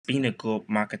being a good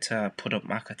marketer, product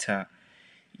marketer,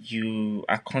 you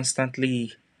are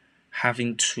constantly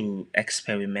having to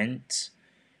experiment,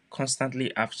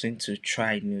 constantly having to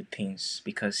try new things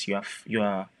because you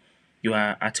are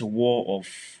at a war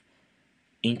of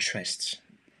interest.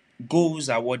 Goals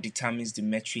are what determines the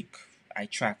metric I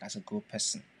track as a goal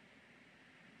person.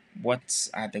 What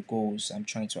are the goals I'm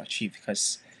trying to achieve?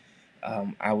 Because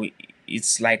are we?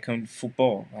 It's like in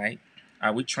football, right?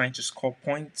 Are we trying to score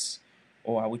points,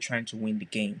 or are we trying to win the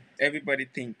game? Everybody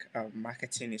think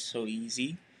marketing is so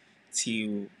easy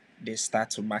till they start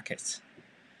to market.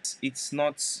 It's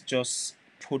not just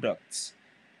products;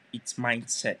 it's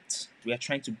mindset. We are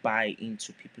trying to buy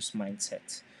into people's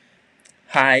mindset.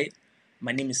 Hi,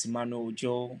 my name is Emmanuel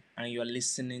Ojo, and you are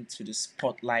listening to the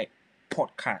Spotlight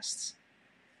podcast.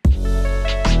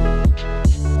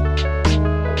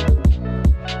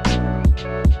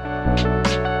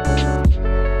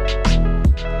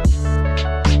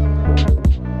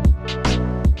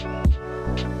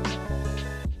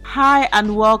 Hi,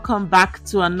 and welcome back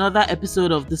to another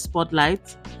episode of The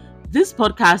Spotlight. This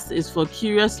podcast is for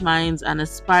curious minds and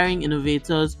aspiring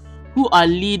innovators who are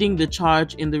leading the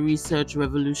charge in the research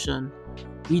revolution.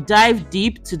 We dive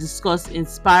deep to discuss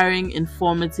inspiring,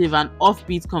 informative, and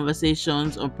offbeat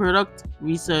conversations on product,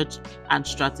 research, and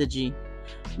strategy.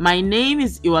 My name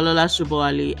is Iwalola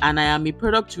Shoboale, and I am a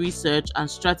product research and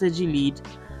strategy lead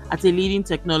at a leading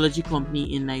technology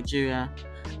company in Nigeria.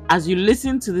 As you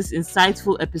listen to this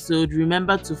insightful episode,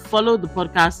 remember to follow the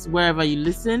podcast wherever you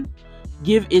listen,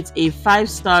 give it a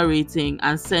 5-star rating,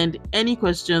 and send any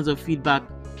questions or feedback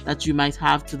that you might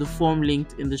have to the form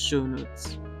linked in the show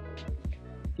notes.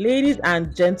 Ladies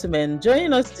and gentlemen,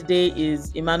 joining us today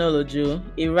is Emmanuel Ojo,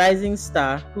 a rising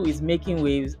star who is making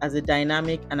waves as a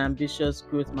dynamic and ambitious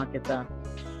growth marketer.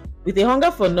 With a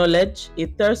hunger for knowledge, a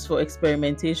thirst for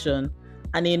experimentation,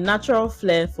 and a natural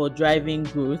flair for driving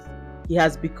growth, he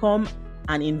has become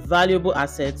an invaluable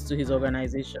asset to his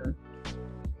organization.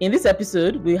 In this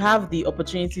episode, we have the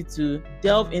opportunity to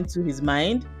delve into his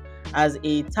mind as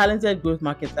a talented growth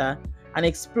marketer and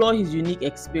explore his unique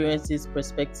experiences,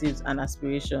 perspectives, and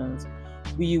aspirations.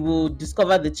 We will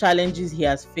discover the challenges he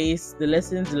has faced, the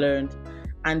lessons learned,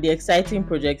 and the exciting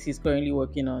projects he's currently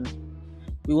working on.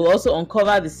 We will also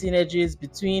uncover the synergies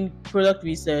between product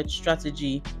research,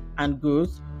 strategy, and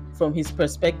growth from his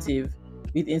perspective,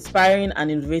 with inspiring and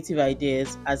innovative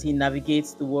ideas as he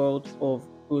navigates the world of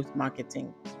growth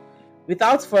marketing.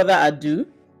 Without further ado,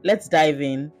 let's dive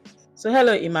in. So,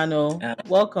 hello, Emmanuel. Uh,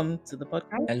 Welcome to the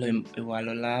podcast. Hello,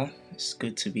 Iwalola. It's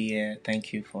good to be here.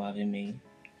 Thank you for having me.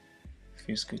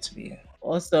 Feels good to be here.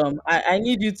 Awesome. I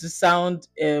need you to sound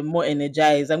more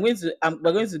energized. We're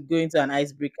going to go into an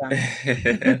icebreaker.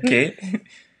 Okay.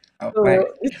 All right.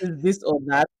 So this is this or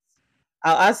that.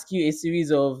 I'll ask you a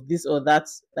series of this or that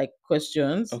like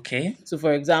questions. Okay. So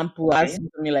for example, ask you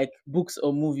something like books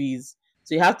or movies.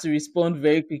 So you have to respond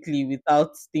very quickly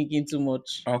without thinking too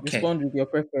much. Okay. Respond with your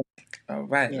preference. All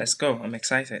right. Yeah. Let's go. I'm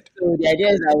excited. So the idea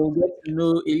is I will get to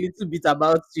know a little bit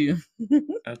about you.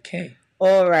 Okay.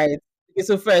 All right. Okay,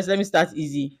 so first let me start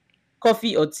easy.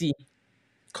 Coffee or tea?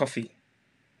 Coffee.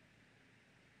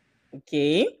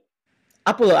 Okay.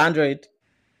 Apple or Android?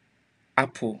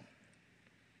 Apple.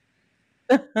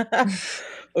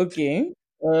 Okay.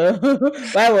 Uh,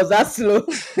 why was that slow?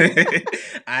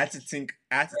 I had to think.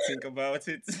 I had to think about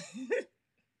it.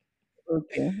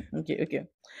 Okay.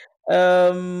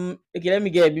 Okay, let me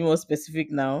get a bit more specific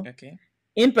now. Okay.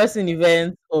 In-person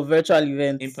events or virtual In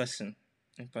events? person.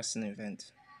 In person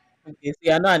event. Okay, so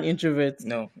you're not an introvert,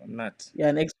 No, I'm not. you're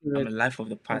an I'm extrovert. a life of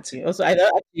the Okay. party. Also, I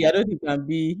don't think I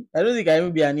don't think I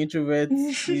even be an introvert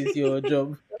with your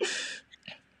job.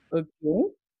 Okay.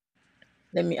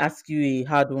 Let me ask you a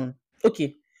hard one.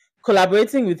 Okay.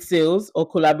 Collaborating with sales or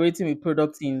collaborating with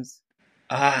product teams?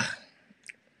 Ah,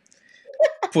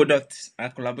 product.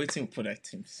 I'm collaborating with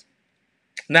product teams.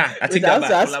 Nah, I take Wait, I that have to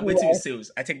back. ask you Collaborating with why.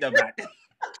 sales. I take that back.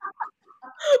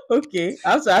 Okay.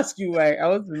 I have to ask you why. I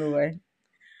want to know why.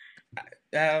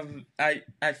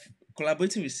 I've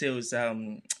collaborating with sales.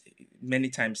 Many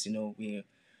times, we're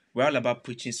all about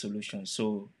preaching solutions.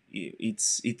 So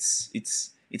it's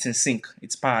in sync.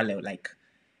 It's parallel. Like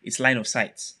it's line of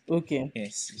sight. Okay.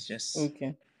 Yes, it's just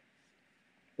Okay.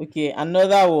 Okay.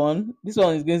 Another one. This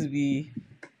one is going to be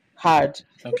hard.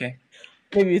 okay.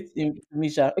 Maybe it's in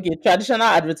Misha. Okay, traditional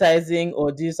advertising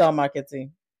or digital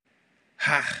marketing.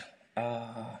 Ha.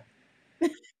 Uh,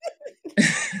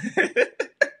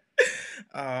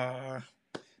 uh,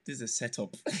 this is a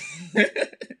setup.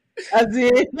 As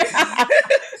in,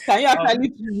 can you um, actually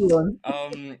choose one?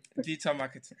 digital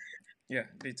marketing. Yeah,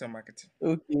 digital marketing.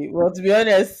 Okay, well, to be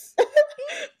honest,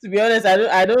 To be honest,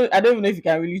 I don't even know if you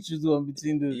can really choose one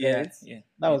between those, Yeah, right? yeah,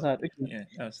 That yeah, was hard. Okay. yeah.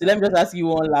 That was So let hard. me just ask you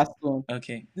one last one.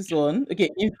 Okay. This one. Okay,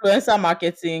 influencer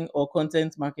marketing or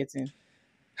content marketing?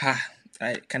 Ha.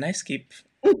 Can I skip?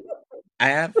 I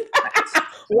have.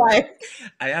 Why?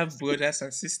 I have brothers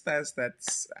and sisters that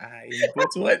are in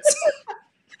both worlds.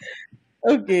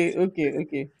 Okay, okay,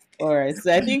 okay. All right.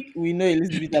 So I think we know a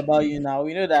little bit about you now.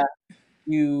 We know that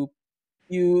you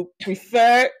you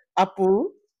prefer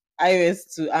Apple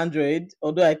iOS to Android.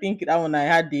 Although I think that one I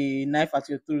had the knife at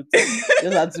your throat.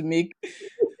 Just had to make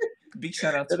Big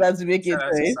shout out just to had to make a shout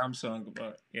out to choice. Samsung,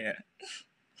 but yeah,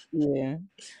 Yeah.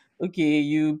 Okay.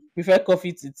 You prefer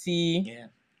coffee to tea. yeah.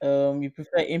 You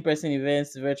prefer in-person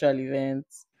events to virtual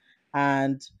events,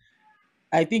 and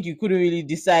I think you couldn't really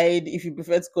decide if you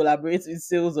prefer to collaborate with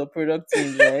sales or product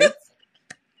teams, right?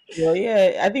 Well,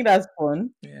 yeah, I think that's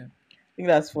fun. Yeah. I think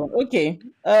that's fun. Okay.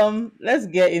 Let's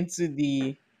get into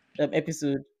the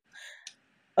episode.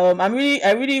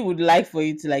 I really would like for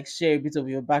you to like share a bit of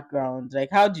your background. Like,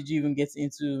 how did you even get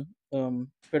into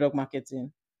product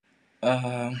marketing?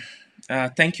 Um,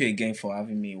 Thank you again for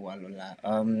having me,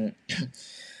 Walola.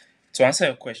 To answer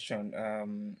your question,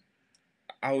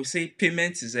 I would say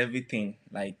payment is everything.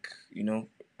 Like,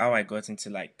 how I got into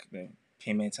like the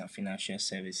payment and financial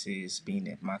services, being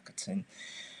in marketing.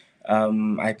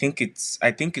 I think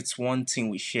it's one thing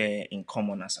we share in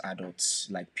common as adults,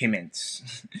 like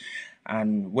payments.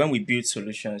 And when we build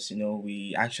solutions,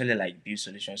 we actually like build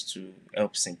solutions to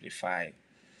help simplify.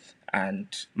 And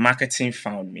marketing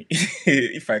found me,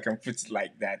 if I can put it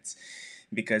like that,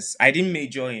 because I didn't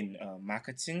major in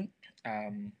marketing.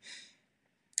 Um,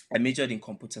 I majored in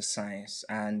computer science,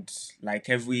 and like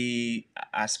every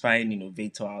aspiring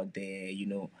innovator out there,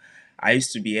 I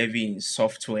used to be heavy in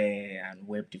software and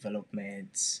web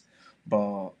development,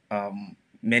 but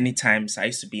many times I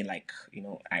used to be in like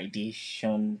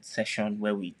ideation session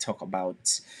where we talk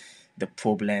about the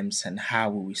problems and how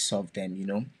we will solve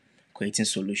them, creating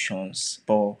solutions.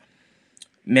 But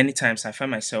many times I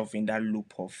find myself in that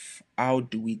loop of how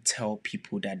do we tell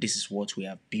people that this is what we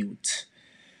have built.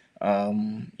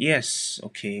 Yes,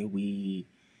 okay. We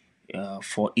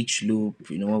For each loop,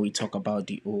 when we talk about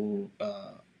the old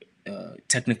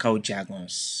technical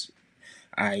jargons,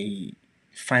 I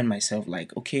find myself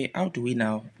like, okay, how do we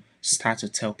now start to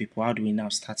tell people? How do we now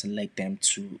start to let them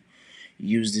to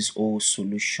use this old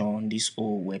solution, this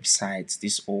old website,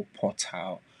 this old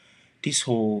portal, this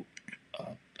whole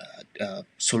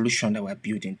solution that we're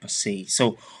building per se.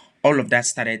 So all of that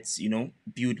started,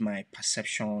 build my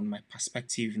perception, my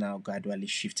perspective now gradually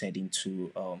shifted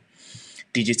into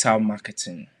digital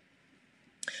marketing.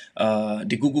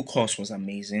 The Google course was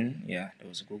amazing. Yeah, there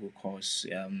was a Google course.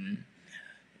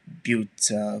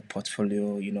 Built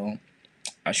portfolio.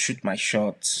 I shoot my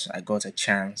shot. I got a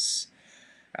chance,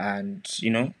 and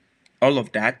all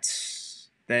of that.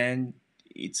 Then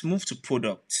it's moved to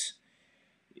product.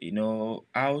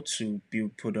 How to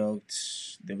build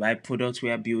products, the right product we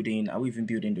are building. Are we even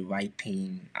building the right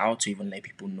thing? How to even let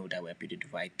people know that we're building the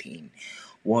right thing?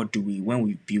 What do we, when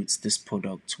we build this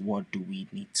product, what do we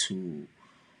need to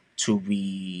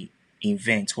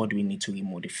reinvent? What do we need to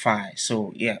remodify?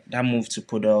 So yeah, that move to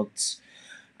products,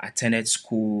 attended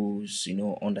schools,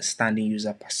 understanding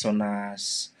user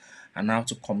personas and how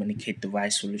to communicate the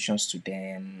right solutions to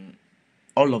them.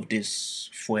 All of this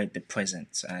for the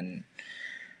present, and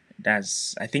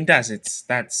I think that's it.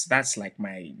 That's like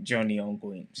my journey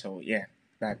ongoing. So yeah,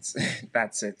 that's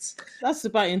that's it. That's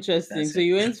super interesting. That's So it.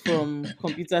 you went from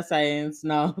computer science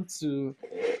now to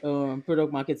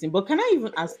product marketing. But can I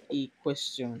even ask a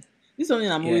question? This is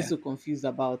something I'm always Yeah, so confused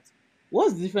about.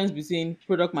 What's the difference between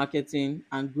product marketing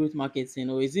and growth marketing,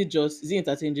 or is it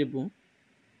interchangeable?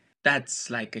 that's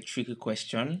like a tricky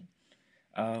question.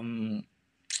 Um,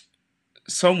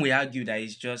 some will argue that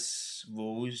it's just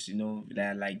roles,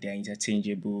 that like they're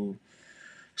interchangeable.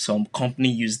 Some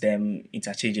company use them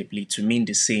interchangeably to mean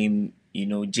the same,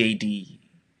 JD,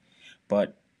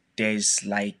 but there's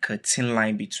like a thin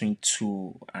line between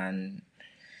two. And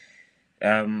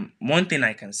one thing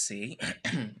I can say,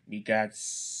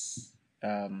 regards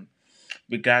um,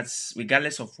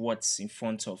 regardless of what's in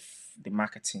front of the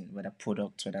marketing, whether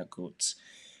product, whether goods,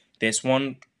 there's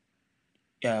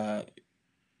uh,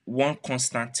 one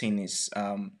constant thing is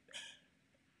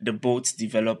the both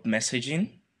develop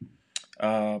messaging,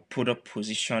 product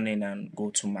positioning, and go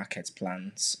to market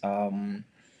plans.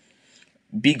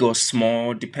 Big or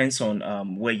small depends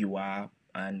on where you are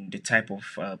and the type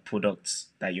of products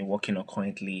that you're working on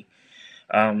currently.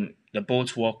 They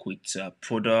both work with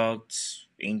product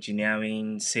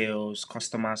engineering, sales,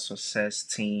 customer success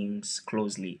teams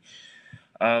closely.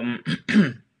 Um,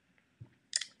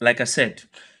 like I said,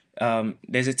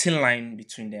 there's a thin line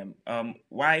between them.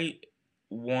 Why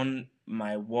one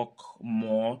might work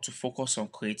more to focus on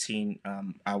creating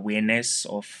awareness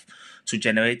of to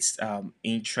generate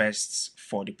interests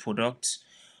for the product,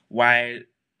 while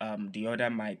the other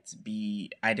might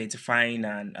be identifying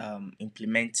and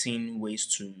implementing ways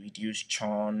to reduce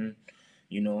churn,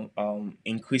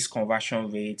 increase conversion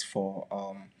rate for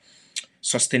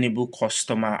sustainable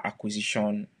customer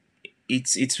acquisition.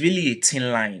 It's really a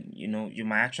thin line. You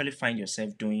might actually find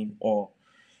yourself doing all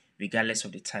regardless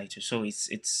of the title. So it's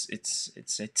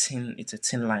a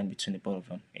thin line between the both of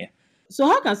them. Yeah. So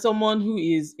how can someone who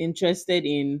is interested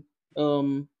in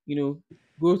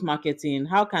growth marketing,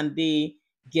 how can they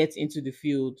get into the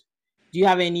field? Do you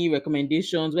have any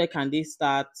recommendations? Where can they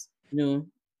start? You know,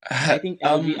 I think I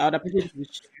um would appreciate if you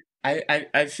share.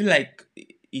 I feel like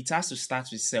it has to start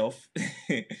with self.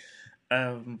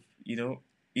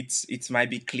 It might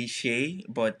be cliche,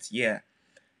 but yeah.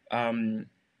 um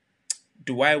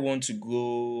do I want to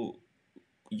go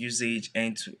usage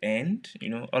end to end?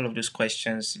 All of those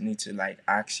questions you need to like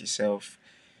ask yourself.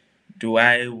 Do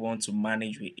I want to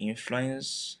manage with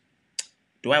influence?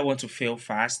 Do I want to fail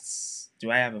fast?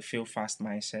 Do I have a fail fast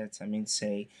mindset? I mean,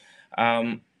 say,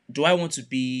 do I want to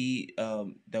be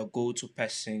the go to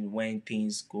person when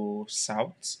things go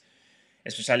south,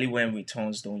 especially when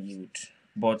returns don't yield?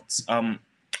 But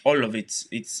all of it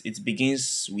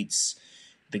begins with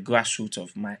the grassroots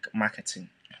of marketing.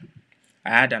 I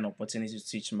had an opportunity to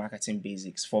teach marketing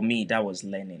basics. For me, that was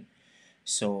learning.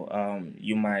 So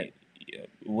you might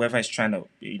whoever is trying to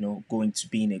go into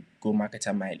being a go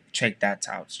marketer might check that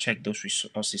out. Check those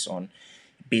resources on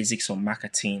basics on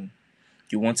marketing.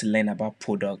 You want to learn about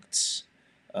products,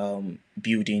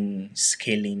 building,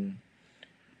 scaling.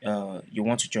 You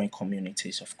want to join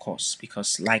communities, of course,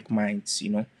 because like minds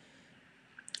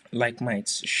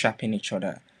sharpen each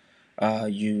other.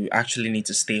 You actually need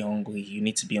to stay hungry. You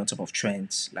need to be on top of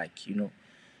trends. Like you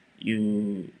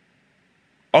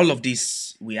all of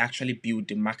this we actually build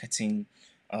the marketing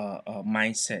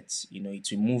mindset.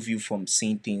 It will move you from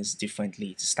seeing things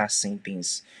differently to start seeing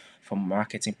things from a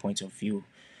marketing point of view.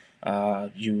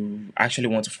 You actually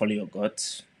want to follow your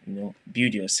gut,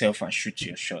 build yourself and shoot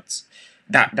your shots.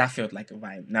 That felt like a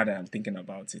vibe now that I'm thinking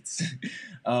about it.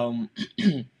 um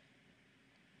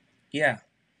yeah,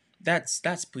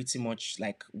 that's pretty much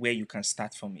like where you can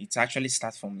start from. It actually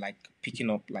starts from like picking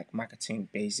up like marketing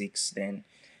basics, then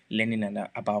learning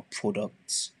about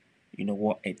products,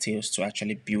 what it takes to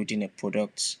actually building a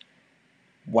product,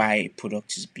 why a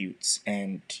product is built,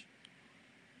 and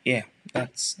yeah,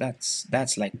 that's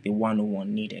like the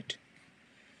 101 needed.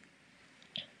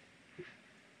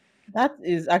 That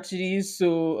is actually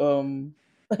so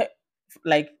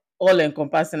like all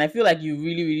encompassing. I feel like you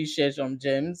really, really share some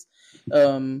gems.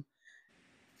 Um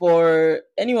for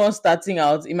anyone starting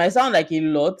out, it might sound like a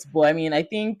lot, but I mean, I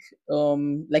think,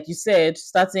 like you said,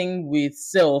 starting with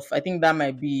self, I think that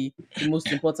might be the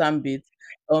most important bit.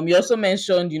 You also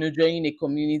mentioned, joining a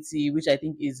community, which I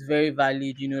think is very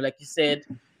valid. Like you said,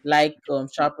 like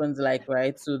sharpens like,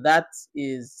 right? So that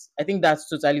is, I think that's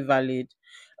totally valid.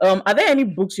 Are there any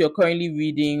books you're currently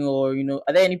reading, or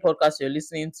are there any podcasts you're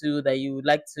listening to that you would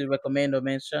like to recommend or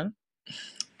mention?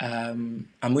 I'm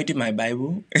reading my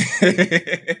Bible.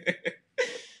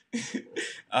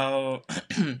 uh,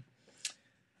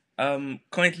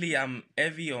 currently I'm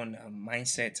heavy on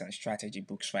mindset and strategy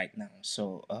books right now.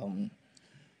 So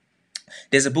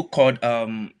there's a book called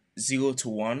Zero to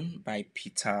One by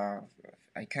Peter.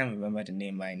 I can't remember the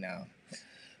name right now,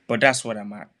 but that's what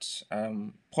I'm at.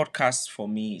 Podcast for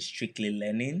me is strictly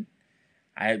learning.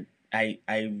 I I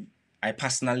I I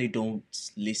personally don't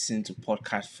listen to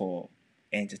podcasts for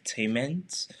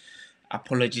entertainment.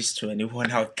 Apologies to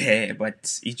anyone out there,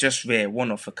 but it's just rare, one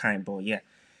of a kind. But yeah,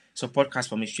 so podcast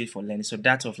for me is straight for learning. So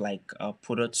that of like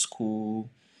product school,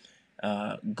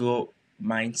 go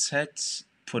mindset,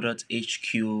 product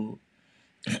HQ,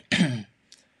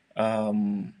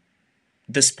 um,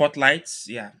 the spotlights.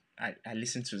 Yeah, I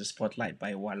listen to the spotlight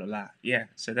by Walola. Yeah,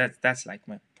 so that's like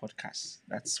my podcast.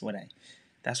 That's what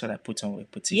I put on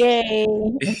with Puti. Yay!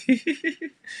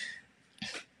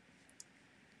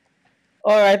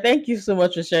 All right, thank you so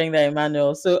much for sharing that,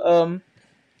 Emmanuel. So,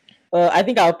 I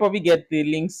think I'll probably get the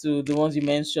links to the ones you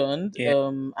mentioned,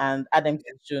 Yeah. and add them to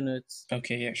the show notes.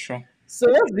 Okay. Yeah. Sure. So,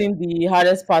 what's been the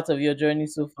hardest part of your journey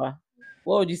so far?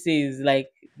 What would you say is like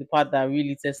the part that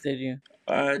really tested you?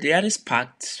 The hardest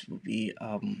part would be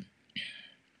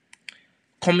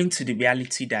coming to the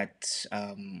reality that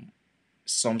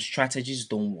some strategies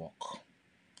don't work.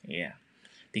 Yeah,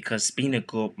 because being a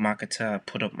good marketer,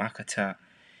 product marketer,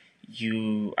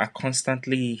 you are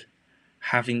constantly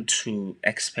having to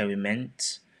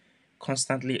experiment,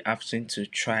 constantly having to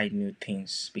try new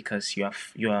things because you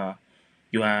are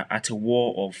at a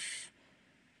war of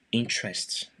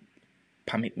interest.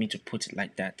 Permit me to put it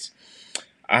like that.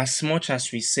 As much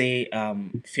as we say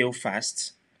fail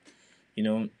fast,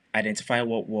 identify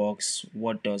what works,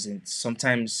 what doesn't.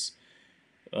 Sometimes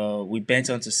we bent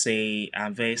on to say,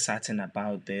 I'm very certain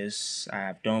about this. I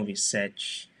have done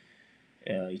research.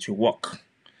 It will work.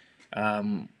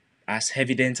 Um, as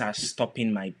evident as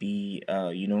stopping might be,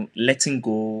 letting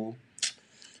go,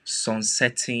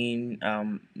 sunsetting,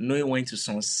 knowing when to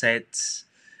sunset,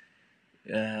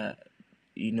 uh,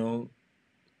 you know,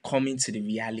 coming to the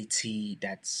reality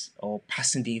that, or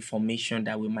passing the information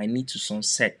that we might need to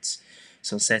sunset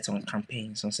on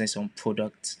campaign, sunset on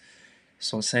product,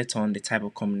 sunset on the type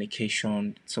of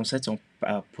communication, sunset on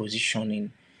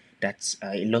positioning that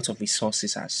a lot of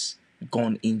resources has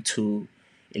gone into,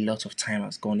 a lot of time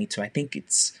has gone into. I think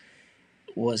it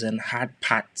was an hard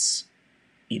part.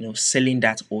 Sailing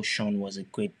that ocean was a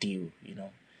great deal.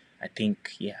 I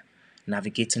think, yeah,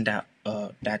 navigating that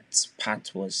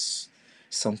part was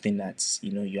something that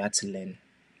you had to learn.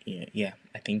 Yeah, yeah,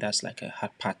 I think that's like a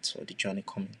hard part of the journey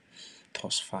coming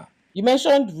thus far. You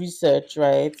mentioned research,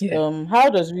 right? Yeah. How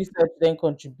does research then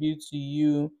contribute to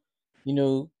you,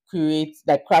 create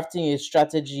like crafting a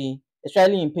strategy,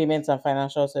 especially in payments and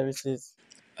financial services?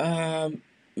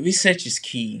 Research is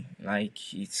key.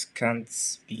 Like, it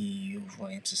can't be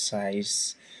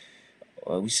overemphasized.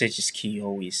 Research is key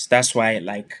always. That's why,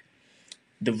 like,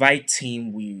 the right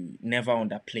team will never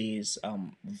underplays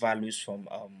values from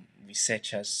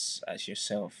researchers as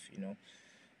yourself.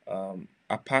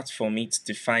 Apart from it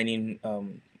defining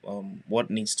what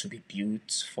needs to be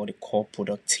built for the core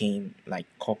product team, like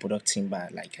core product team by,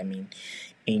 like, I mean,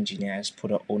 engineers,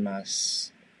 product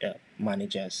owners,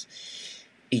 managers.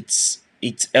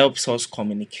 It helps us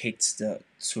communicate the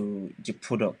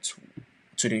product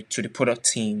to the product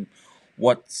team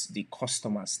what the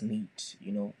customers need.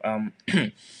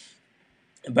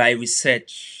 By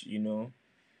research,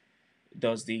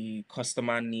 does the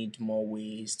customer need more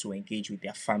ways to engage with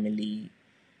their family?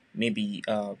 Maybe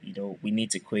we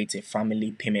need to create a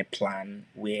family payment plan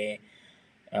where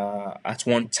at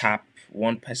one tap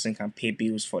one person can pay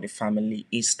bills for the family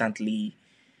instantly,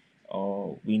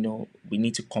 or we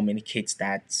need to communicate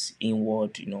that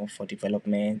inward, for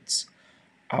development,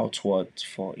 outward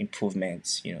for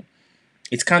improvements.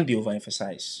 It can't be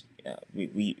overemphasized.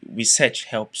 Research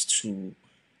helps to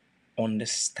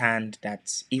understand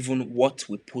that even what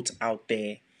we put out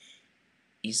there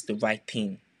is the right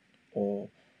thing, or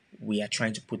we are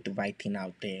trying to put the right thing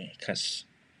out there, because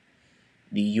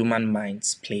the human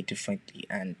minds play differently,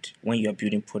 and when you're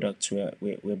building products,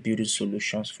 we're building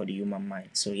solutions for the human mind.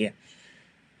 So yeah,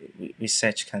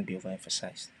 research can be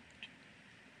overemphasized.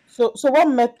 So what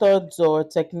methods or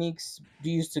techniques do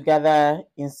you use to gather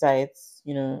insights,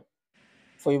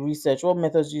 for your research? What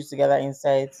methods do you use to gather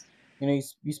insights? You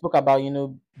spoke about,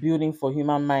 building for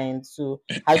human mind. So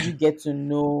how do you get to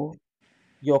know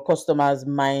your customers'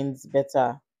 minds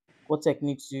better? What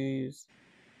techniques do you use?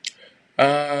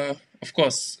 Of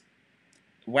course,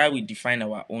 while we define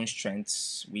our own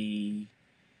strengths,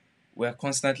 we're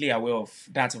constantly aware of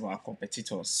that of our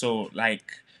competitors. So,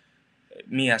 like,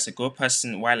 me as a good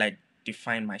person, while I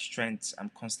define my strengths,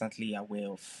 I'm constantly aware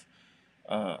of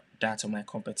that of my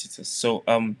competitors. So,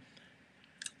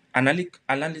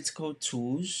 analytical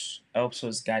tools helps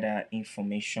us gather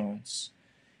informations.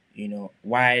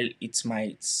 While it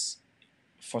might,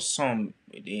 for some,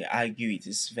 they argue it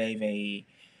is very, very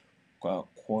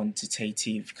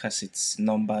quantitative because it's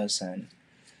numbers and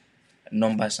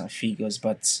figures,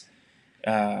 but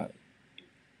uh,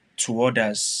 to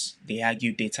others, they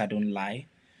argue data don't lie.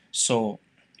 So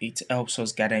it helps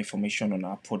us gather information on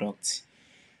our product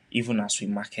even as we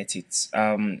market it.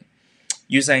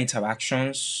 User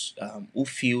interactions, who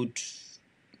filled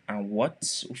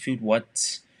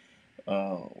what,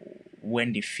 uh,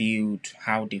 when they filled,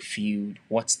 how they filled,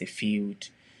 what they filled.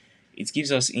 It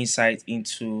gives us insight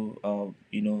into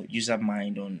user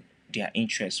mind on their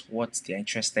interests, what they're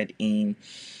interested in,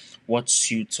 what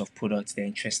suits of products they're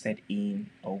interested in,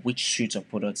 or which suits of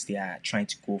products they are trying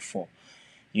to go for.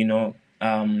 You know,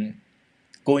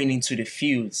 going into the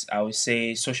fields, I would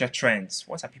say social trends.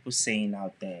 What are people saying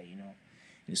out there?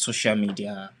 In social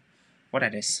media, what are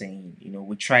they saying?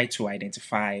 We try to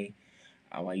identify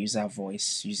our user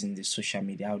voice using the social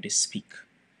media, how they speak.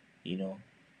 You know,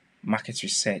 market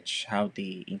research, how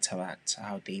they interact,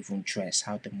 how they even dress,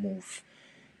 how they move.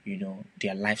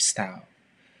 Their lifestyle.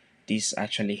 This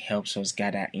actually helps us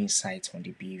gather insight on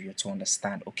the behavior to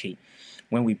understand, okay,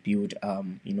 when we build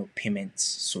payment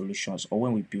solutions, or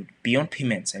when we build beyond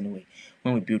payments anyway,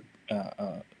 when we build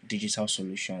digital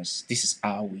solutions, this is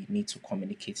how we need to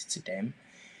communicate it to them.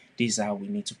 This is how we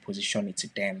need to position it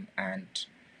to them, and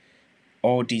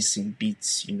all this in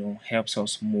bits, helps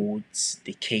us mold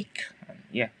the cake. And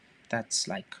yeah, that's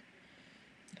like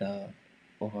the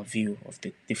overview of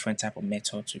the different type of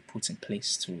methods we put in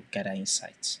place to gather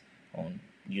insights on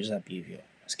user behavior,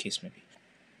 as case may be.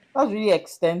 That's really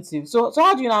extensive. So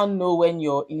how do you now know when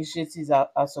your initiatives are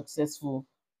successful?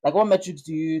 Like, what metrics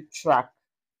do you track?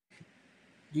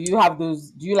 Do you have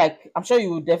those? Do you like? I'm sure you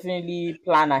will definitely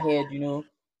plan ahead.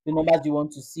 The numbers you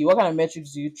want to see. What kind of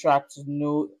metrics do you track to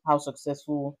know how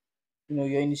successful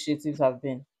your initiatives have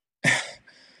been?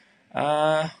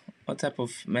 Uh, what type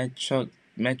of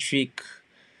metric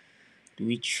do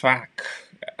we track?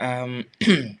 Um,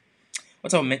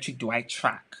 what type of metric do I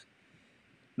track?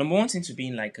 Number one thing to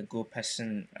being like a go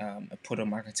person, a product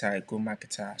marketer, a go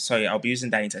marketer. Sorry, I'll be using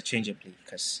that interchangeably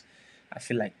because I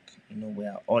feel like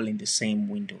we're all in the same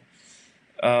window.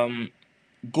 Um,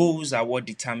 Goals are what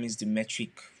determines the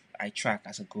metric I track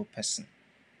as a go person.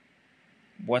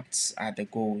 What are the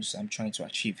goals I'm trying to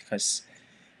achieve? Because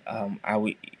are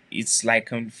we? It's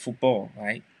like in football,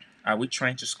 right? Are we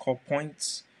trying to score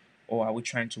points, or are we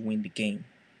trying to win the game?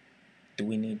 Do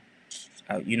we need,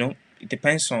 it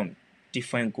depends on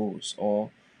different goals,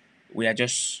 or we are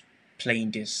just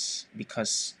playing this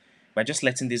because we're just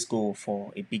letting this go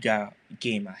for a bigger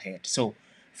game ahead. So,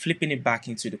 flipping it back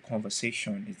into the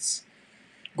conversation, it's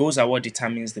goals are what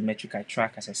determines the metric I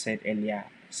track. As I said earlier,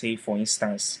 say for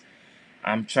instance,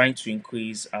 I'm trying to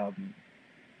increase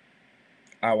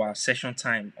our session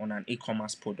time on an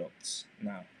e-commerce product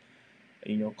now.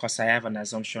 Because I have an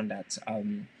assumption that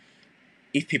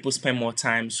if people spend more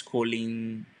time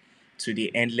scrolling to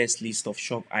the endless list of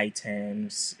shop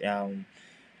items,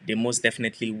 they most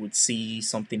definitely would see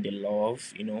something they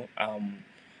love,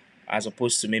 as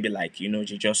opposed to maybe like, you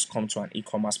just come to an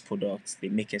e-commerce product, they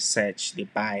make a search, they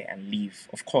buy and leave.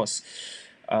 Of course,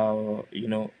 uh, you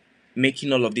know,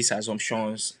 making all of these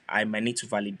assumptions, I might need to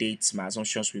validate my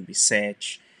assumptions with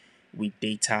research, with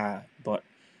data, but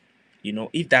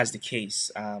if that's the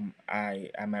case, I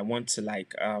might want to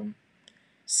like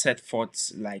set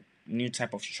forth like new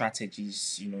type of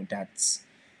strategies,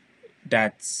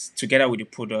 that together with the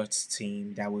product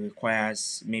team that will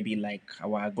requires maybe like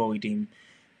our algorithm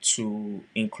to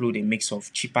include a mix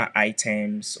of cheaper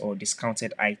items or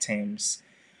discounted items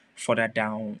further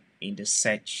down in the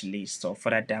search list or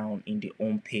further down in the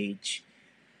home page,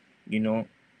 you know,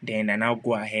 then I now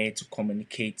go ahead to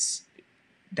communicate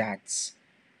that,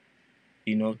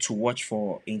 to watch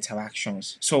for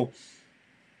interactions. So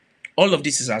all of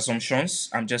this is assumptions.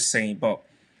 I'm just saying, but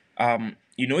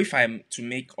if I'm to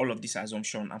make all of this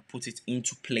assumption and put it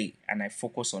into play and I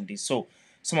focus on this, so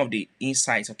some of the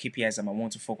insights or KPIs that I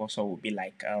want to focus on would be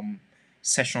like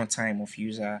session time of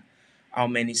user, how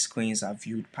many screens are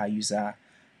viewed per user,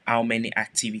 how many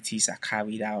activities are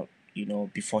carried out,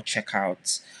 before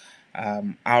checkout,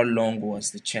 how long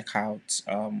was the checkout,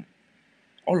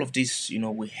 all of this,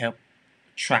 will help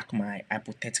track my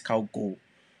hypothetical goal.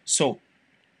 So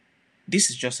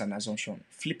this is just an assumption.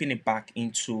 Flipping it back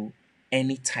into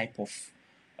any type of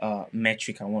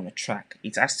metric I want to track,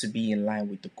 it has to be in line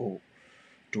with the goal.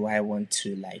 Do I want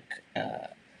to like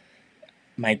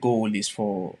my goal is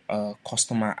for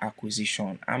customer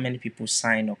acquisition? How many people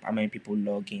sign up? How many people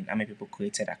log in? How many people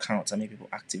created accounts? How many people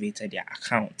activated their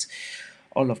account?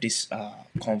 All of this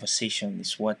conversation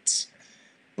is what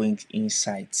brings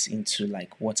insights into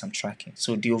like what I'm tracking.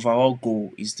 So the overall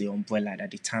goal is the umbrella that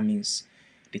determines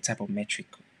the type of metric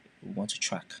we want to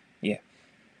track. Yeah.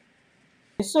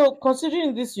 So,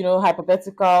 considering this,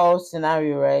 hypothetical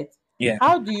scenario, right? Yeah.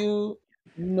 How do you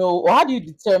know, or how do you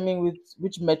determine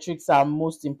which metrics are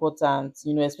most important?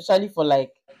 Especially for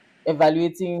like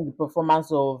evaluating the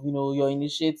performance of your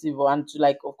initiative, and to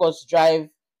like, of course, drive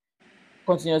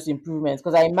continuous improvements.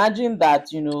 Because I imagine that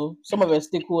some of your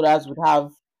stakeholders would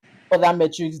have other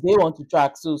metrics they want to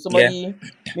track. So Yeah. somebody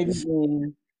maybe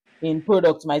in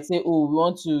product might say, oh, we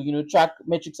want to track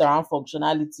metrics around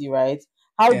functionality, right?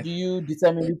 How Yeah. do you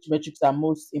determine which metrics are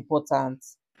most important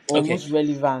or Okay. most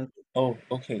relevant? Oh,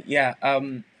 okay. Yeah.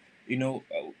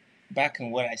 Back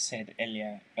in what I said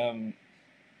earlier,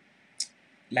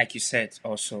 like you said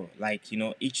also, like,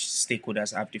 each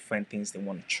stakeholders have different things they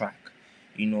want to track,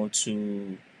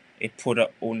 to a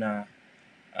product owner,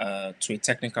 to a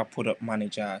technical product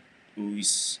manager who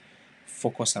is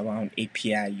focused around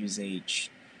API usage,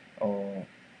 or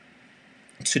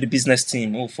to the business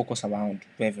team who focus around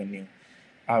revenue.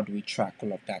 How do we track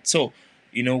all of that? So,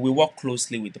 we work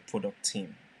closely with the product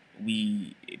team.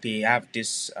 we they have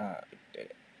this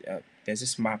there's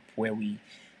this map where we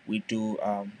do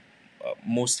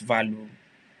most value,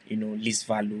 least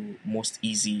value, most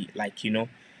easy, like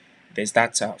there's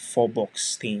that four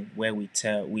box thing where we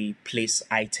place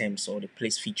items or the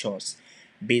place features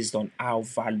based on how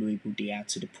valuable they are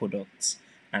to the product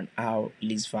and how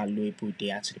least valuable they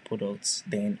are to the products,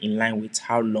 then in line with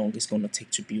how long it's going to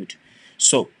take to build.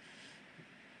 So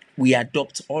we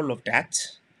adopt all of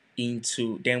that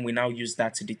into, then we now use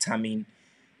that to determine,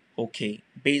 okay,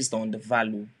 based on the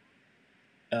value,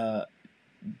 uh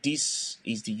this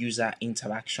is the user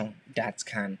interaction that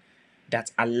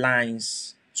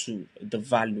aligns to the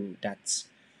value that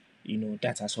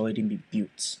has already been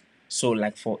built. So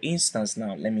like for instance,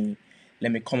 now let me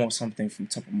come up with something from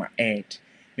top of my head.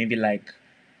 Maybe like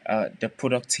the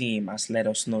product team has let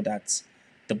us know that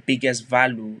the biggest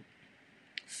value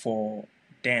for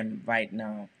them right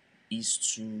now is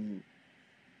to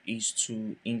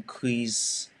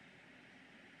increase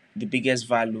the biggest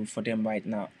value for them right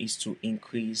now is to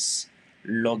increase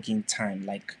login time,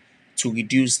 like to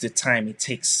reduce the time it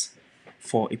takes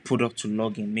for a product to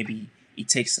log in. Maybe it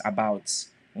takes about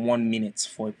 1 minute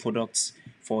for a product,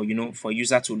 for a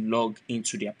user to log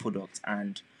into their product,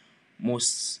 and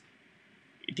most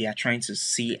they are trying to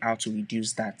see how to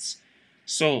reduce that.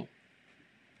 So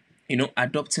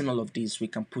adopting all of this, we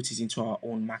can put it into our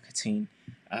own marketing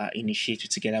initiative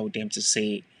together with them to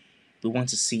say we want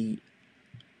to see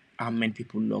how many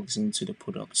people logs into the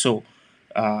product. So,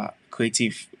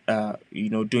 creative,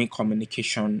 doing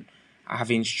communication,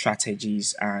 having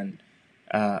strategies and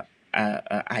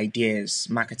ideas,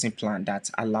 marketing plan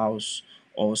that allows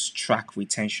us track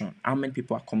retention. How many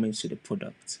people are coming to the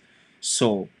product?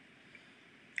 So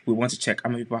we want to check how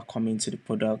many people are coming to the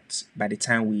product by the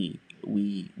time we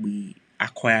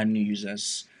acquire new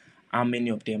users. How many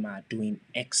of them are doing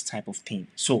X type of thing?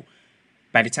 So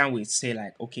by the time we say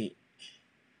like, okay,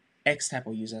 X type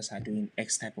of users are doing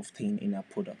X type of thing in our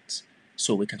product.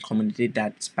 So we can communicate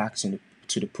that back to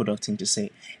the product team to say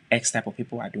X type of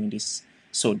people are doing this.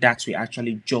 So that we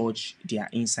actually judge their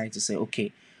insight to say,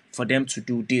 okay, for them to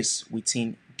do this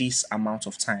within this amount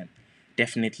of time,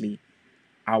 definitely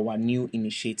our new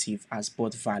initiative has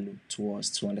brought value to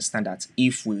us to understand that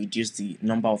if we reduce the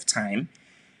number of time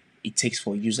it takes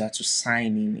for a user to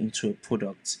sign in into a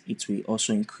product, it will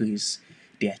also increase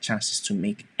their chances to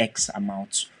make X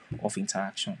amount of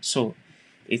interaction. So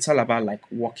it's all about like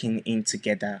working in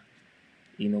together,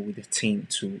 with the team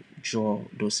to draw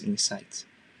those insights.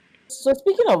 So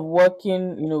speaking of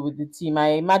working, with the team, I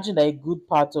imagine that a good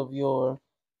part of your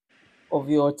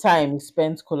time is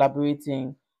spent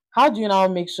collaborating. How do you now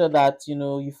make sure that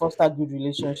you foster good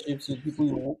relationships with people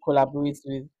you collaborate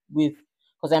with?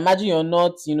 Because I imagine you're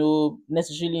not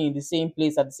necessarily in the same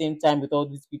place at the same time with all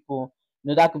these people.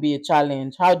 That could be a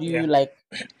challenge. How do you Yeah. like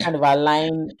kind of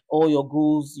align all your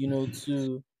goals,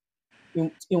 to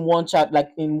in one chat, like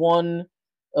in one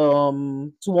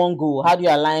to one goal? How do you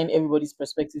align everybody's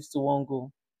perspectives to one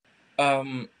goal?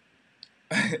 Um,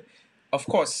 of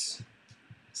course,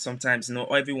 sometimes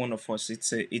every one of us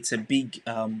it's a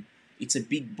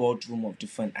big boardroom of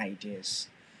different ideas.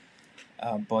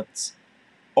 But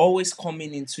always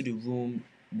coming into the room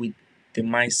with the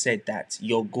mindset that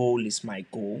your goal is my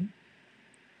goal,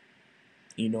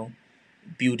 you know,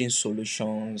 building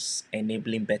solutions,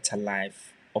 enabling better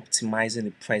life, optimizing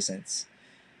the present.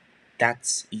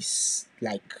 That is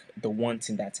like the one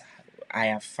thing that I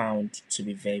have found to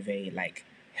be very, very like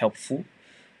helpful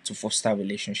to foster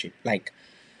relationship. Like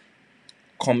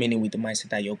coming in with the mindset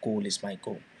that your goal is my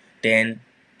goal. Then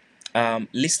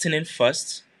listening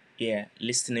first. Yeah,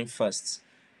 listening first.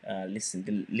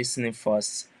 Listening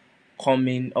first.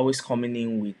 Always coming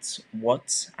in with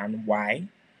what and why,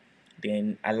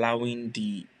 then allowing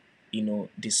the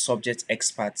subject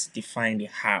experts define the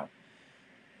how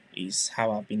is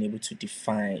how I've been able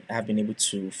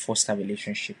to foster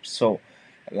relationships. So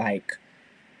like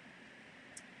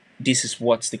this is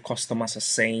what the customers are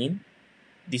saying,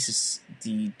 this is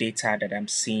the data that I'm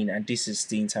seeing, and this is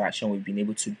the interaction we've been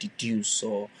able to deduce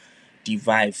or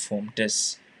derive from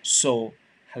this. So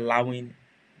allowing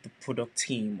the product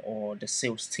team or the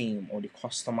sales team or the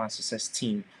customer success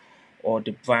team or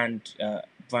the brand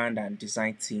and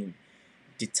design team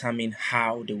determine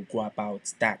how they will go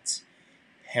about that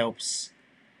helps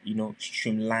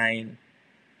streamline,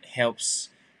 helps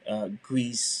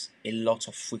grease a lot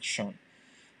of friction,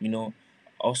 you know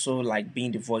also like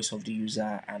being the voice of the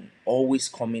user and always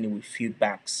coming in with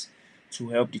feedbacks to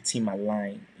help the team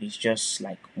align is just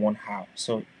like one how.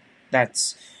 So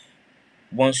that's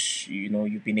once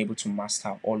you've been able to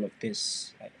master all of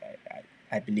this,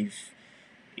 I believe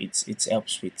it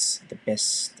helps with the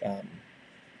best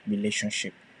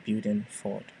relationship building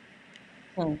forward.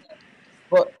 Hmm.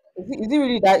 But is it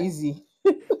really that easy?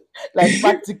 Like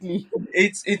practically?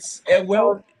 It's Oh,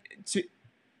 well, to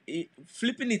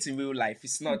flipping it in real life,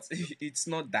 it's not it's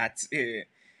not that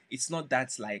it's not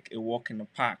that like a walk in the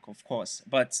park, of course.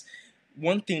 But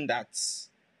one thing that's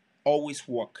always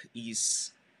work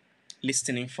is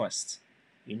listening first.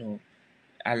 You know,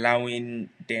 allowing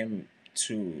them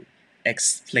to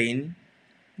explain.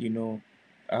 You know,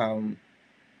 um,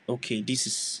 this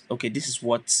is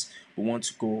what we want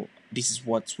to go, this is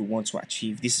what we want to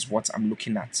achieve, this is what I'm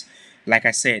looking at. Like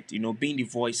I said, being the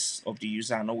voice of the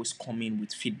user and always coming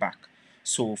with feedback.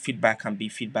 So feedback can be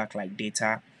feedback like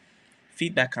data,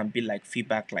 feedback can be like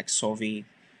feedback like survey,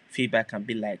 feedback can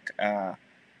be like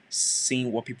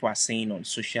seeing what people are saying on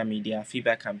social media,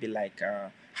 feedback can be like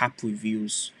app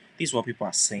reviews. This is what people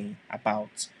are saying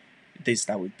about this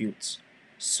that we built.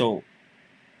 So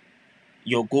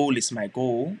your goal is my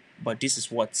goal, but this is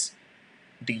what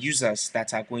the users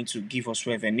that are going to give us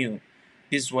revenue.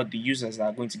 This is what the users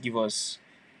are going to give us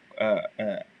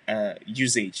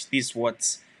usage. This is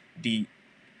what the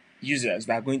users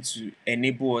that are going to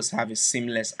enable us have a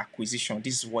seamless acquisition.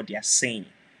 This is what they are saying.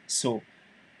 So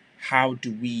how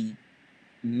do we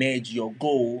merge your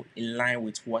goal in line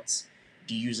with what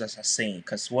the users are saying?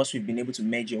 Because once we've been able to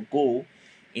merge your goal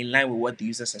in line with what the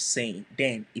users are saying,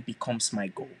 then it becomes my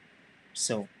goal.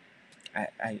 So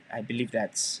I believe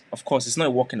that, of course, it's not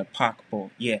a walk in the park, but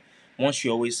yeah, once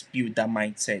you always build that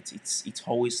mindset, it's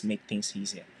always make things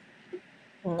easier.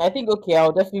 I think okay,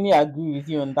 I'll definitely agree with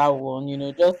you on that one.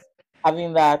 Just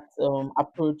having that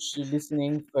approach to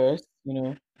listening first.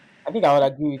 I think I would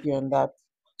agree with you on that.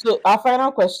 So our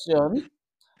final question: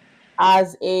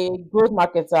 as a growth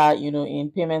marketer,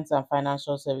 in payments and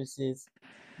financial services,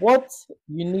 what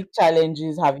unique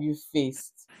challenges have you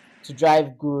faced to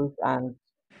drive growth and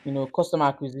customer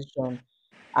acquisition?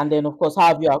 And then, of course, how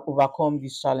have you overcome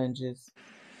these challenges?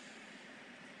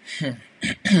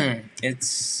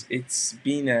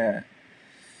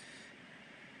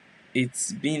 It's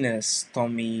been a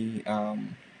stormy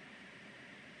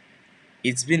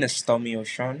it's been a stormy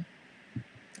ocean.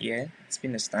 Yeah,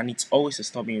 and it's always a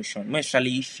stormy ocean,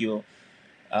 especially if you're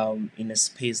in a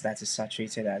space that is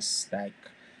saturated as like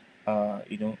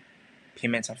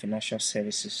payments and financial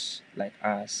services like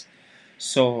ours.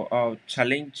 So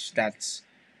challenge that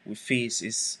we face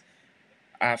is,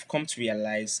 I've come to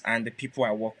realize, and the people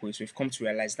I work with, we've come to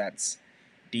realize that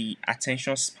the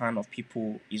attention span of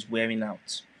people is wearing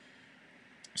out.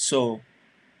 So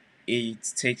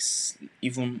it takes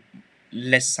even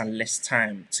less and less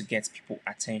time to get people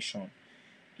attention.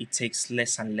 It takes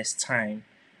less and less time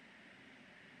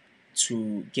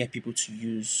to get people to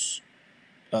use,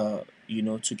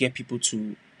 to get people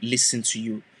to listen to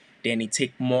you. Then it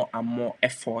take more and more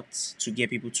effort to get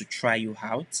people to try you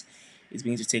out. It's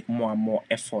going to take more and more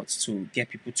effort to get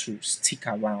people to stick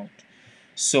around.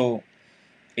 So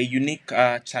a unique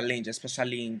challenge,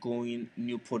 especially in going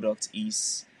new product,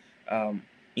 is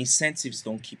incentives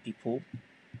don't keep people.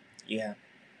 Yeah,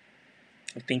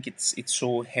 I think it's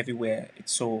so everywhere.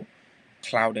 It's so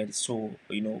clouded. It's so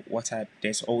water.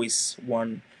 There's always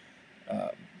one uh,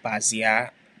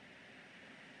 Bazia.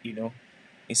 You know,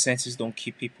 incentives don't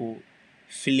keep people.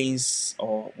 Feelings,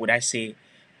 or would I say,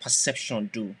 perception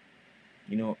do.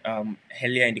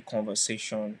 Earlier in the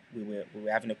conversation, we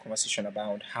were having a conversation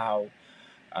about how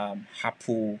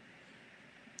Apple,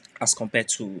 as compared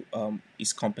to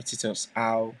its competitors,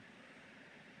 how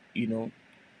you know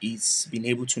it's been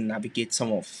able to navigate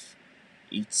some of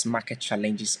its market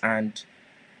challenges, and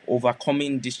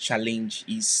overcoming this challenge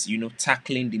is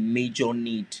tackling the major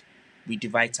need with the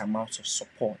right amount of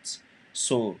support.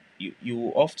 So you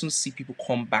will often see people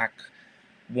come back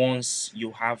once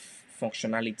you have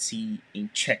functionality in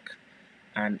check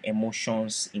and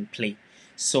emotions in play.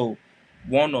 So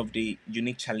one of the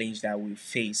unique challenge that we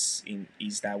face in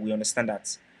is that we understand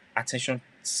that attention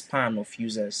span of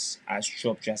users has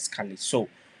dropped drastically. So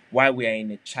while we are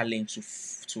in a challenge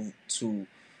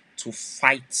to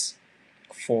fight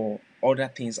for other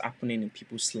things happening in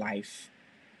people's life,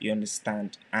 you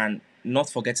understand, and not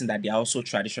forgetting that there are also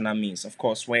traditional means, of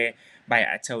course, whereby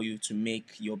I tell you to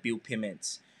make your bill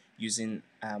payments using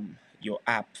your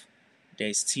app.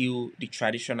 There's still the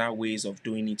traditional ways of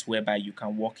doing it, whereby you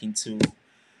can walk into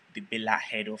the Bella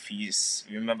head office.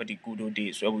 You remember the good old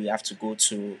days where we have to go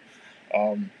to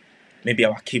um, maybe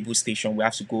our cable station. We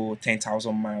have to go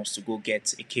 10,000 miles to go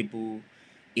get a cable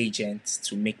agent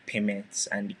to make payments,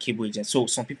 and the cable agent. So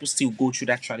some people still go through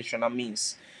that traditional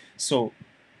means. So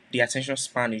the attention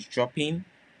span is dropping,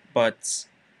 but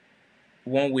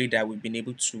one way that we've been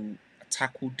able to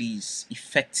tackle this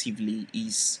effectively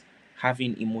is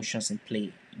having emotions in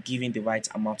play, giving the right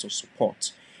amount of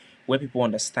support, where people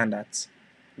understand that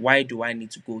why do I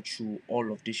need to go through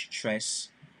all of this stress?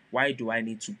 Why do I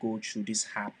need to go through this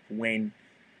app when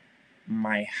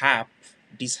my app,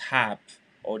 this app,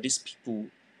 or these people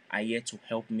are here to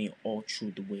help me all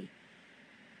through the way?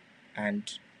 And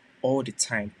all the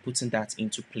time putting that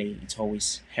into play, it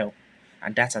always help,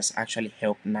 and that has actually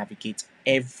helped navigate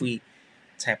every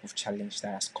type of challenge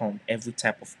that has come, every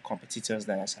type of competitors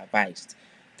that has advised,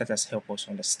 that has helped us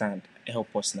understand,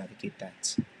 help us navigate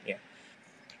that. Yeah.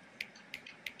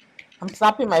 I'm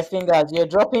snapping my fingers. You're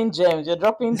dropping gems. You're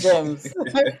dropping gems.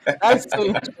 That's so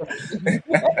interesting.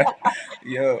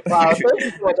 Yo. Wow, thank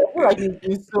you so much. I feel like you've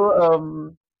been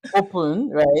so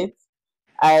open, right?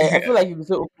 I Yeah. feel like you've been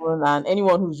so open, and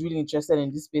anyone who's really interested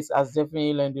in this space has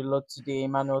definitely learned a lot today,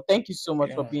 Emmanuel. Thank you so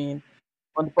much for Yeah. being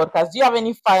on the podcast. Do you have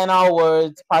any final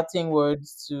words, parting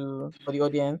words to for the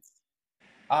audience?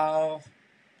 uh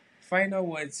Final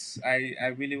words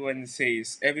I really want to say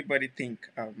is everybody think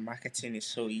marketing is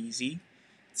so easy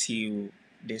till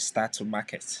they start to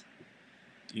market,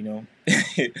 you know.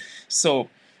 So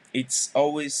it's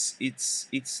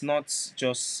not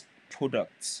just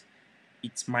products,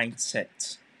 it's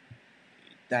mindset.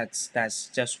 That's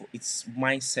just it's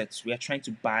mindset. We are trying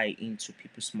to buy into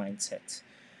people's mindset,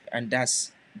 and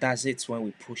that's it. When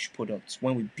we push products,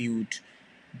 when we build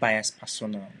buyers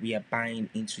persona, we are buying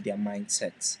into their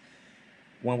mindset.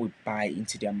 When we buy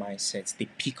into their mindset, they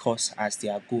pick us as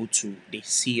their go-to, they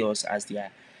see us as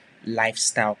their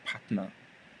lifestyle partner.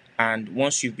 And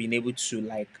once you've been able to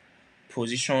like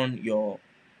position your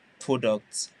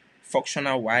products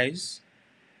functional wise,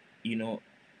 you know,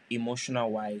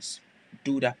 emotional wise,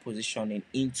 do that positioning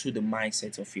into the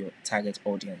mindset of your target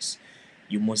audience,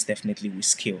 you most definitely will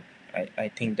scale. I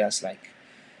think that's like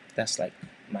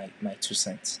my 2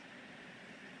 cents.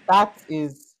 That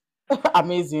is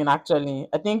amazing, actually.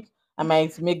 I think I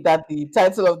might make that the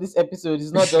title of this episode.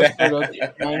 Is not just product,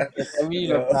 it's mindset. I really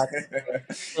love Yo. that.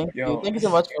 Thank you. Yo. Thank you so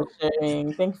much for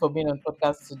sharing. Thank you for being on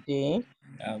podcast today.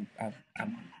 I'm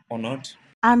honored.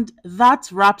 And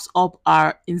that wraps up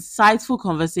our insightful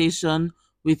conversation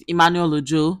with Emmanuel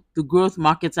Ojo, the growth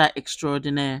marketer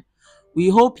extraordinaire. We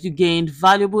hope you gained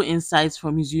valuable insights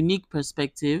from his unique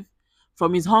perspective,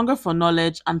 from his hunger for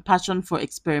knowledge and passion for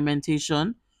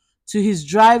experimentation, to his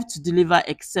drive to deliver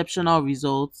exceptional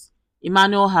results.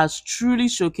 Emmanuel has truly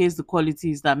showcased the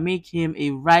qualities that make him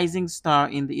a rising star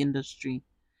in the industry.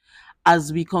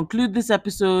 As we conclude this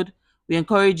episode, we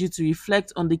encourage you to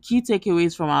reflect on the key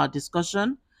takeaways from our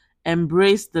discussion,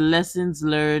 embrace the lessons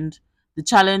learned, the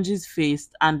challenges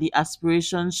faced, and the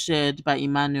aspirations shared by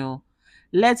Emmanuel.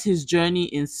 Let his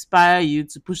journey inspire you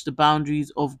to push the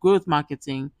boundaries of growth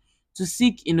marketing, to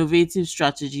seek innovative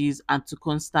strategies, and to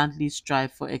constantly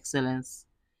strive for excellence.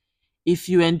 If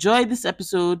you enjoyed this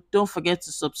episode, don't forget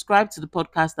to subscribe to the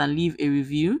podcast and leave a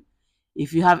review.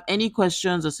 If you have any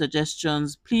questions or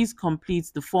suggestions, please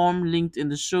complete the form linked in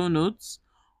the show notes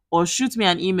or shoot me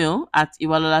an email at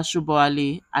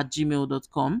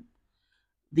iwalolashoboale@gmail.com.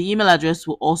 The email address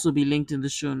will also be linked in the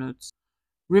show notes.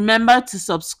 Remember to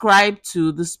subscribe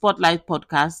to the Spotlight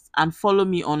podcast and follow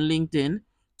me on LinkedIn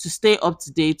to stay up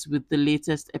to date with the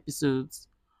latest episodes.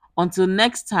 Until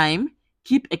next time,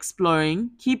 keep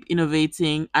exploring, keep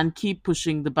innovating, and keep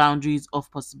pushing the boundaries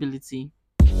of possibility.